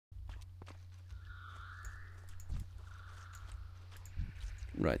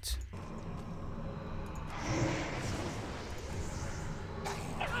Right.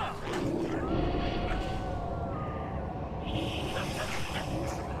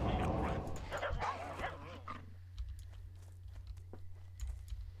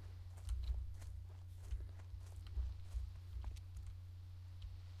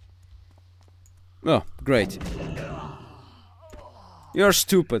 Oh, great. You're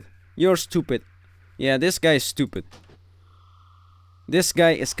stupid. You're stupid. Yeah, this guy is stupid. This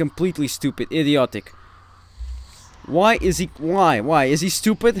guy is completely stupid, idiotic. Why is he... Why? Is he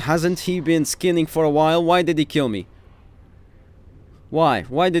stupid? Hasn't he been skinning for a while? Why did he kill me? Why?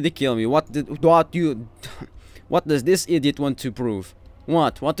 Why did he kill me? What does this idiot want to prove?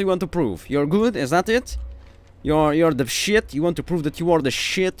 What do you want to prove? You're good? Is that it? You're the shit? You want to prove that you are the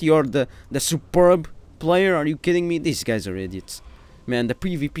shit? You're the superb player? Are you kidding me? These guys are idiots. Man, the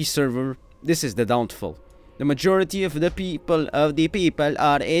PvP server, this is the downfall. The majority of the people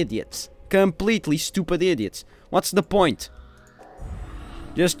are idiots. Completely stupid idiots. What's the point?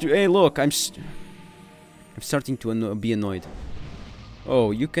 Just to, hey look, I'm starting to be annoyed.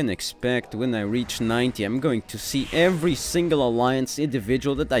 Oh, you can expect when I reach 90, I'm going to see every single alliance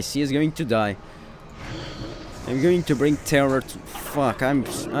individual that I see is going to die. I'm going to bring terror to... Fuck,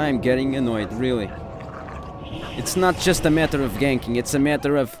 I'm getting annoyed, really. It's not just a matter of ganking, it's a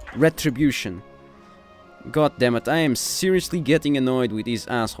matter of retribution. God damn it, I am seriously getting annoyed with these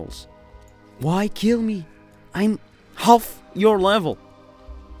assholes. Why kill me? I'm half your level.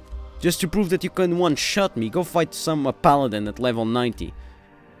 Just to prove that you can one-shot me, go fight some paladin at level 90.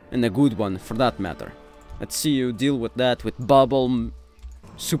 And a good one, for that matter. Let's see you deal with that with bubble,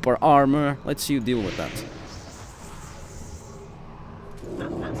 super armor. Let's see you deal with that.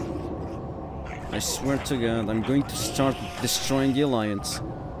 I swear to God, I'm going to start destroying the alliance.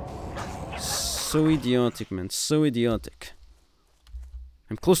 So idiotic, man, so idiotic.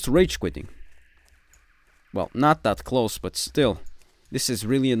 I'm close to rage quitting. Well, not that close, but still. This is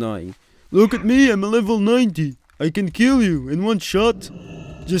really annoying. Look at me, I'm a level 90. I can kill you in one shot.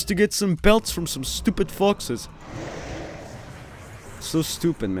 Just to get some pelts from some stupid foxes. So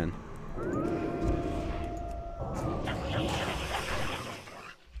stupid, man.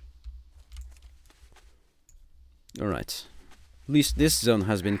 Alright. At least this zone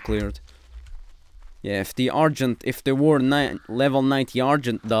has been cleared. Yeah, if there were level 90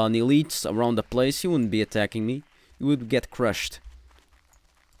 Argent Dawn elites around the place, he wouldn't be attacking me. He would get crushed.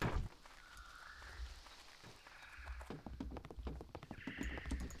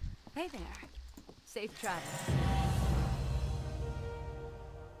 Hey there. Safe travels.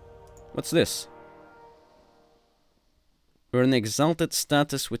 What's this? You're an exalted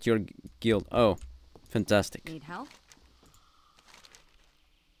status with your guild. Oh, fantastic. Need help?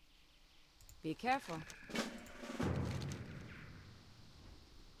 Be careful.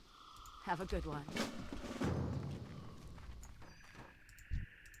 Have a good one.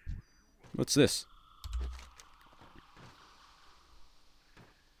 What's this?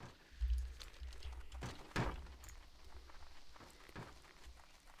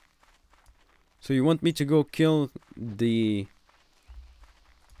 So you want me to go kill the...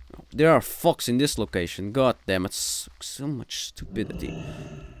 There are fox in this location. God damn it. So much stupidity.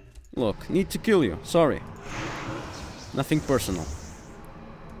 Look, need to kill you. Sorry. Nothing personal.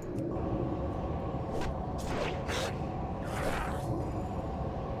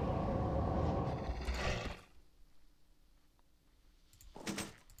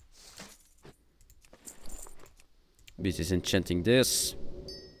 Busy enchanting this.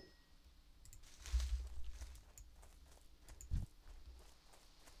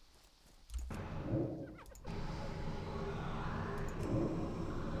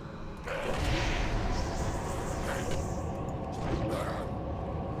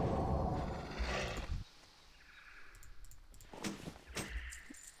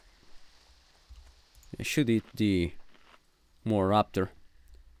 I should eat the more raptor.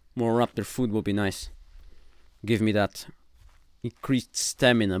 More raptor food will be nice. Give me that increased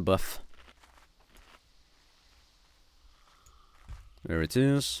stamina buff. There it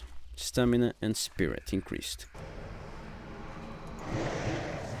is. Stamina and spirit increased.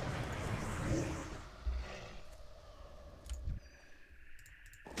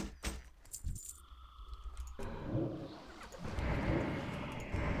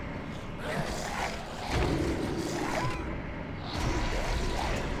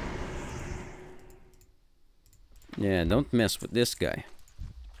 Yeah, don't mess with this guy.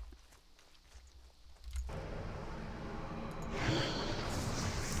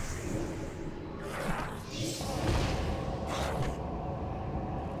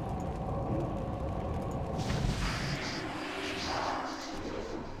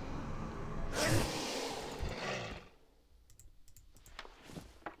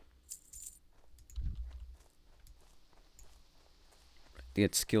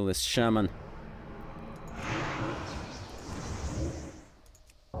 Let's kill this shaman.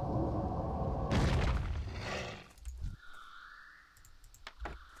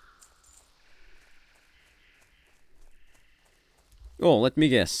 Oh, let me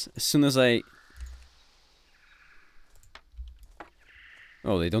guess. As soon as I...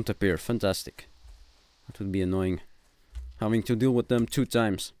 Oh, they don't appear. Fantastic. That would be annoying. Having to deal with them 2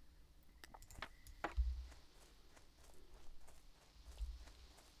 times.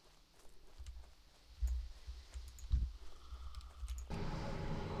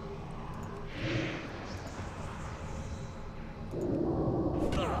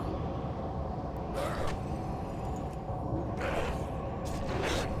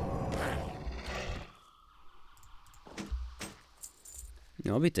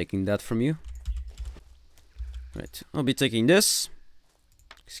 I'll be taking that from you. Right, I'll be taking this.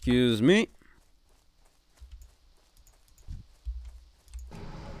 Excuse me.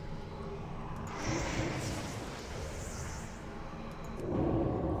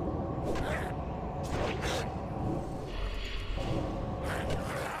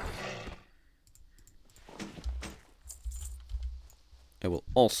 I will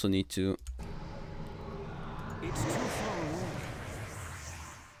also need to... It's too far away.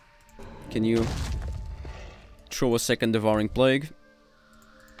 Can you throw a second devouring plague?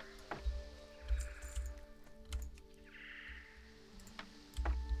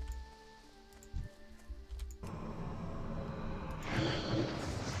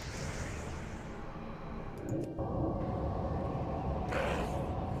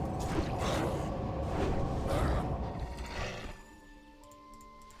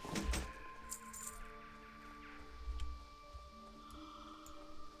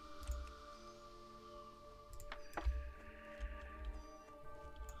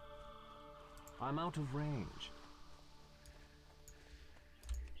 I'm out of range.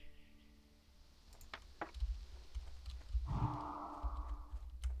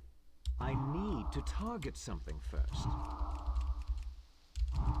 I need to target something first.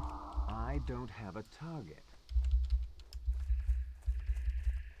 I don't have a target.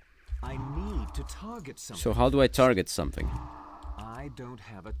 I need to target something. So how do I target something? I don't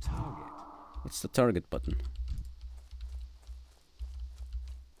have a target. What's the target button?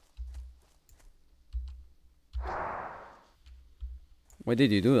 Why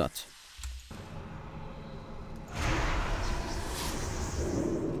did you do that?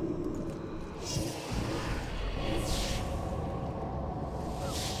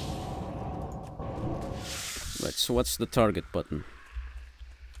 Right, so what's the target button?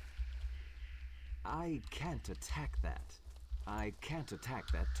 I can't attack that. I can't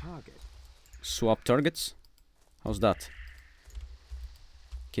attack that target. Swap targets? How's that?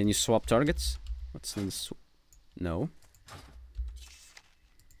 Can you swap targets? What's this? No.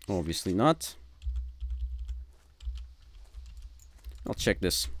 Obviously not. I'll check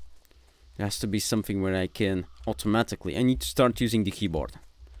this. There has to be something where I can automatically... I need to start using the keyboard.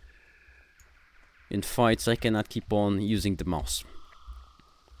 In fights, I cannot keep on using the mouse.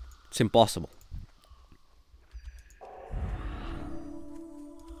 It's impossible.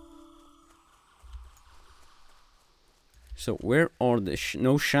 So where are the...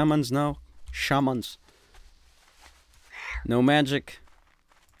 no shamans now? Shamans. No magic.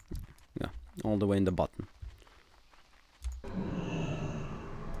 Yeah, all the way in the bottom.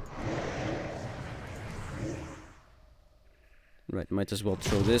 Right, might as well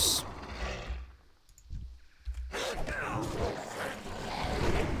throw this.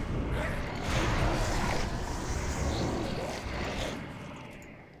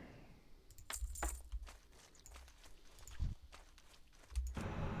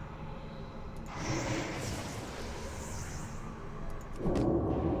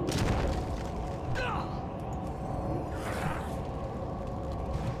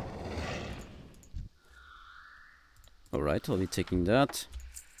 Alright, I'll be taking that.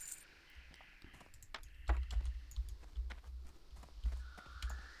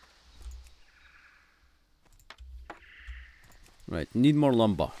 Right, need more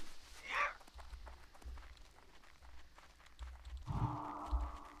lumber.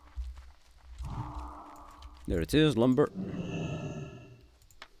 There it is, lumber.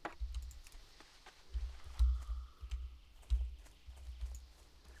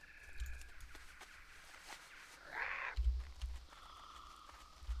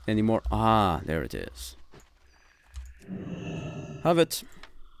 Any more? Ah, there it is. Have it.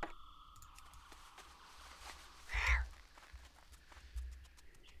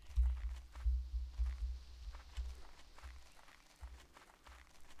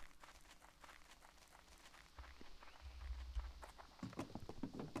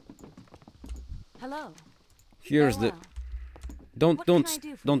 Hello. Here's the. Farewell. Don't What can don't I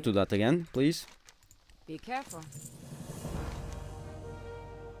do for don't you? do that again, please. Be careful.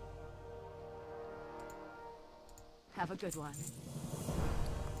 Have a good one.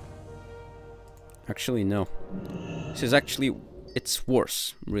 Actually, no. This is actually. It's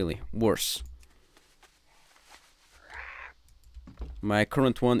worse, really worse. My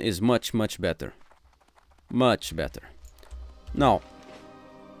current one is much better. Much better. Now,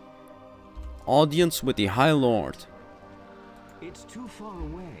 audience with the High Lord. It's too far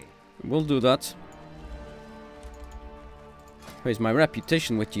away. We'll do that. Where's my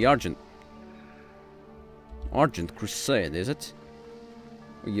reputation with the Argent Crusade, is it?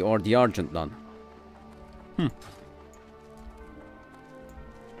 Or the Argent Nun?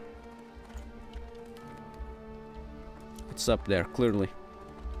 It's up there, clearly.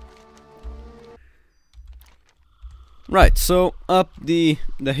 Right, so up the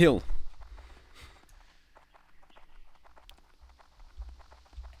hill.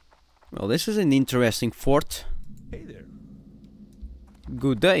 Well, this is an interesting fort. Hey there.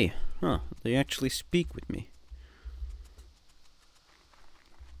 Good day. Huh, they actually speak with me.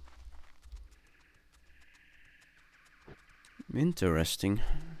 Interesting.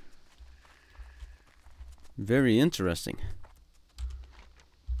 Very interesting.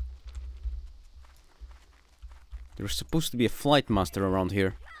 There's supposed to be a flight master around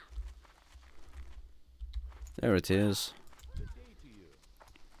here. There it is.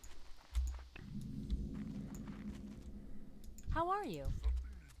 How are you?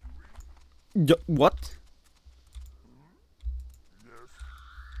 What?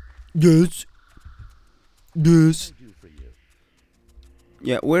 Yes. Yes.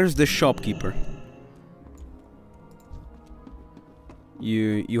 Yeah, where's the shopkeeper?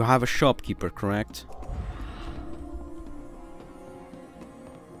 You have a shopkeeper, correct?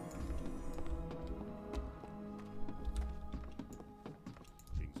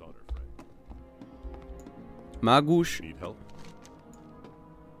 King's honor, friend. Magush. Need help?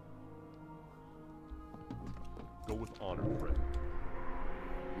 Go with honor, friend.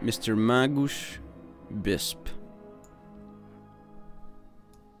 Mr. Magush Bisp.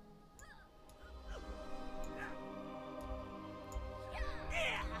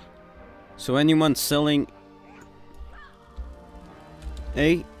 So anyone selling...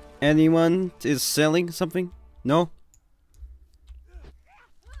 Hey, anyone is selling something? No?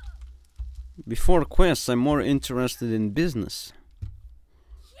 Before quests, I'm more interested in business.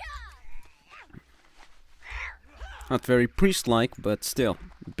 Not very priest-like, but still,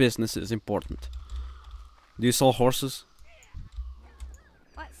 business is important. Do you sell horses?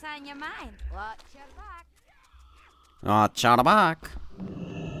 What's on your mind? Watch your back. Watch your back.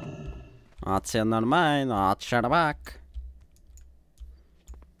 What's in your mind? Watch your back.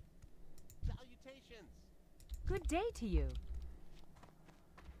 Salutations. Good day to you.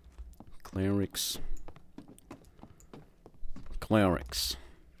 Clerics. Clerics.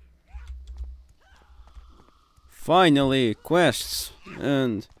 Finally, quests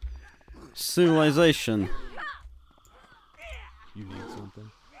and civilization. You need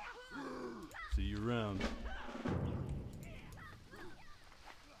something? See you around.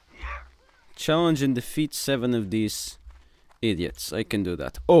 Challenge and defeat 7 of these idiots. I can do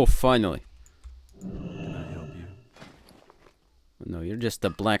that. Oh, finally. Can I help you? No, you're just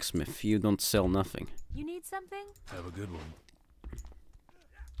a blacksmith. You don't sell nothing. You need something? Have a good one.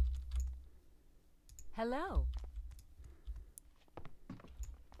 Hello.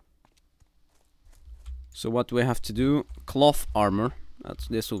 So what do we have to do? Cloth armor.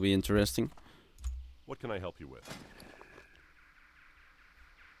 This will be interesting. What can I help you with?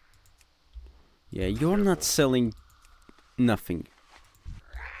 Yeah, you're not selling nothing.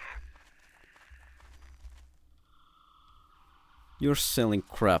 You're selling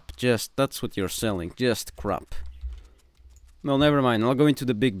crap. Just, that's what you're selling. Just crap. Well, never mind. I'll go into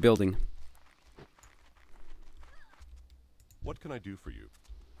the big building. What can I do for you?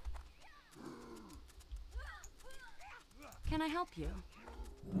 Can I help you?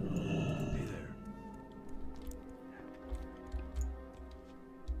 Hey there.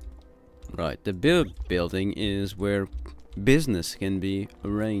 Right, the big building is where business can be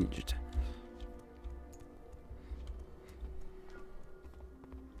arranged.